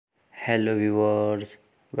Hello viewers,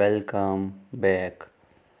 welcome back.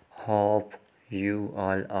 Hope you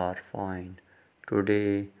all are fine.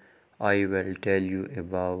 Today I will tell you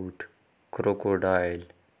about crocodile.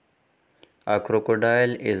 A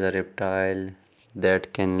crocodile is a reptile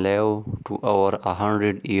that can live to over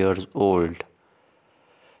 100 years old.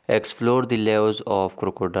 Explore the lives of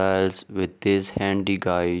crocodiles with this handy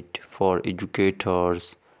guide for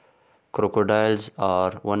educators. Crocodiles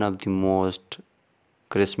are one of the most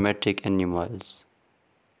charismatic animals.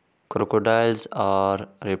 Crocodiles are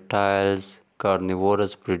reptiles,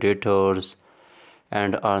 carnivorous predators,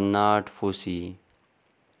 and are not fussy.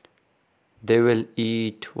 They will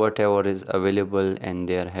eat whatever is available in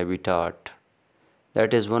their habitat.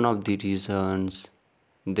 That is one of the reasons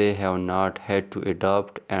they have not had to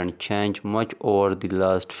adapt and change much over the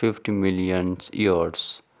last 50 million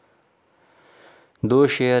years. Though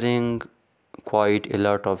sharing quite a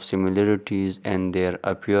lot of similarities in their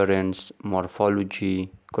appearance,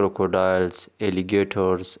 morphology, crocodiles,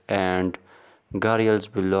 alligators, and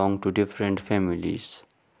gharials belong to different families.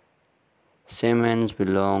 Salmons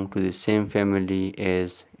belong to the same family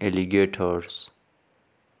as alligators.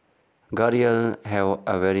 Gharials have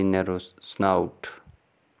a very narrow snout.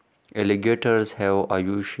 Alligators have a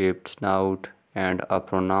U-shaped snout and a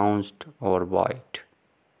pronounced overbite.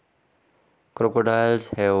 Crocodiles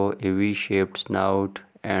have a V-shaped snout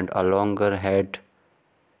and a longer head.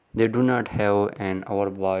 They do not have an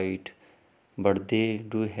overbite, but they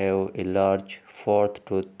do have a large fourth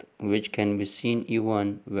tooth which can be seen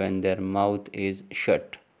even when their mouth is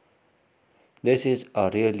shut. This is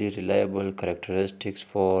a really reliable characteristic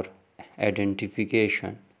for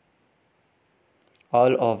identification.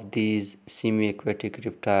 All of these semiaquatic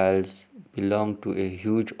reptiles belong to a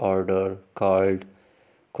huge order called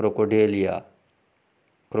Crocodile.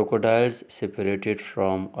 Crocodiles separated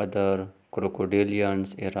from other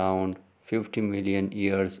crocodilians around 50 million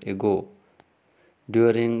years ago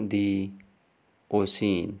during the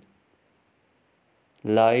Eocene.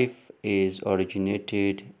 Life is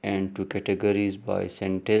originated into categories by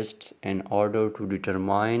scientists in order to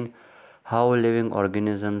determine how living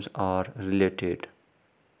organisms are related.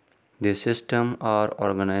 This system or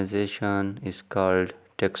organization is called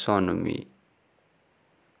taxonomy.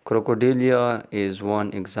 Crocodilia is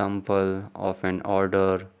one example of an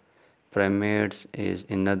order, primates is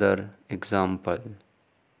another example.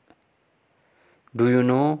 Do you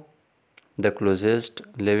know the closest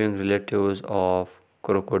living relatives of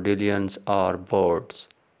crocodilians are birds?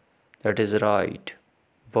 That is right.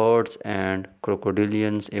 Birds and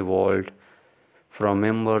crocodilians evolved from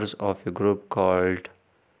members of a group called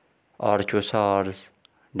archosaurs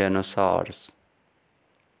dinosaurs.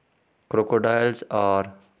 Crocodiles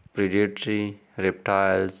are predatory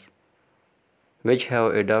reptiles which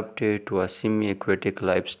have adapted to a semi-aquatic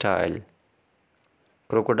lifestyle.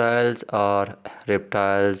 Crocodiles are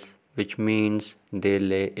reptiles, which means they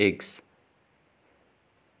lay eggs.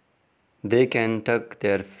 They can tuck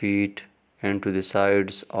their feet into the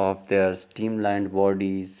sides of their streamlined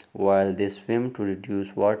bodies while they swim to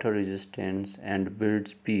reduce water resistance and build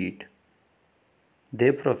speed.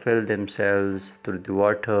 They propel themselves through the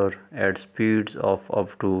water at speeds of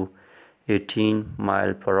up to 18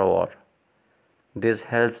 miles per hour. This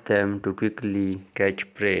helps them to quickly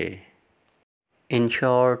catch prey. In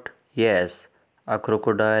short, yes, a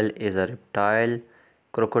crocodile is a reptile.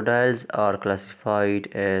 Crocodiles are classified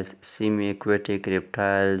as semi-aquatic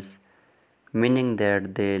reptiles, meaning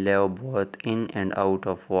that they live both in and out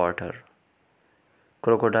of water.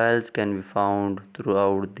 Crocodiles can be found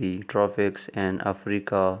throughout the tropics in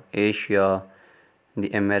Africa, Asia, the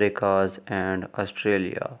Americas, and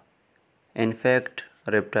Australia. In fact,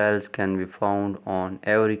 reptiles can be found on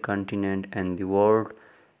every continent in the world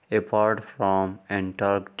apart from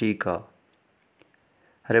Antarctica.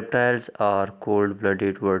 Reptiles are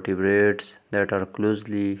cold-blooded vertebrates that are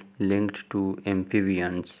closely linked to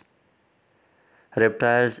amphibians.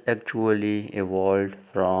 Reptiles actually evolved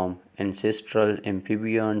from ancestral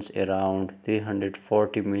amphibians around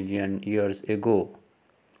 340 million years ago.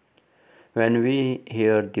 When we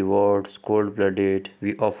hear the words cold-blooded,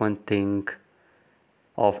 we often think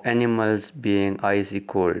of animals being icy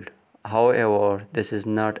cold. However, this is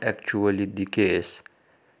not actually the case.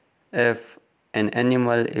 If an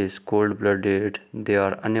animal is cold-blooded, they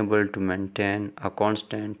are unable to maintain a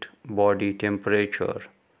constant body temperature.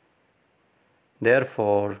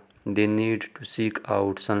 Therefore, they need to seek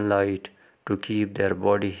out sunlight to keep their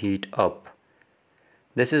body heat up.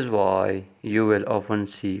 This is why you will often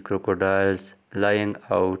see crocodiles lying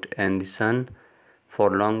out in the sun for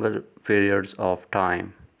longer periods of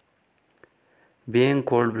time. Being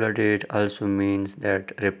cold-blooded also means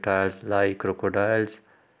that reptiles like crocodiles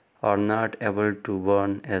are not able to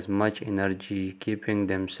burn as much energy keeping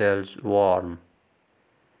themselves warm.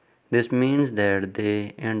 This means that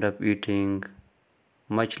they end up eating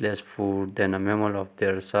much less food than a mammal of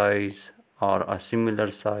their size or a similar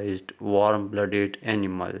sized warm-blooded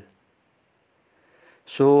animal.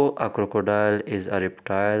 So, a crocodile is a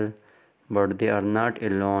reptile, but they are not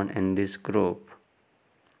alone in this group.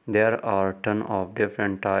 There are tons of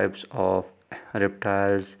different types of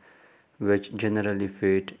reptiles which generally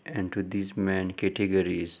fit into these main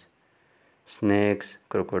categories: snakes,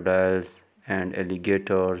 crocodiles, and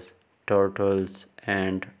alligators, turtles,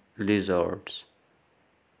 and lizards.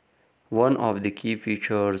 One of the key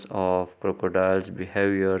features of crocodiles'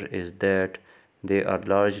 behavior is that they are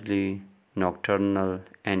largely nocturnal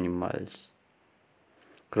animals.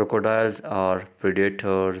 Crocodiles are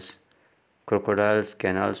predators. Crocodiles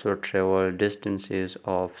can also travel distances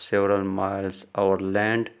of several miles over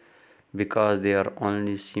land because they are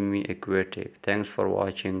only semi-aquatic. Thanks for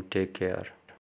watching. Take care.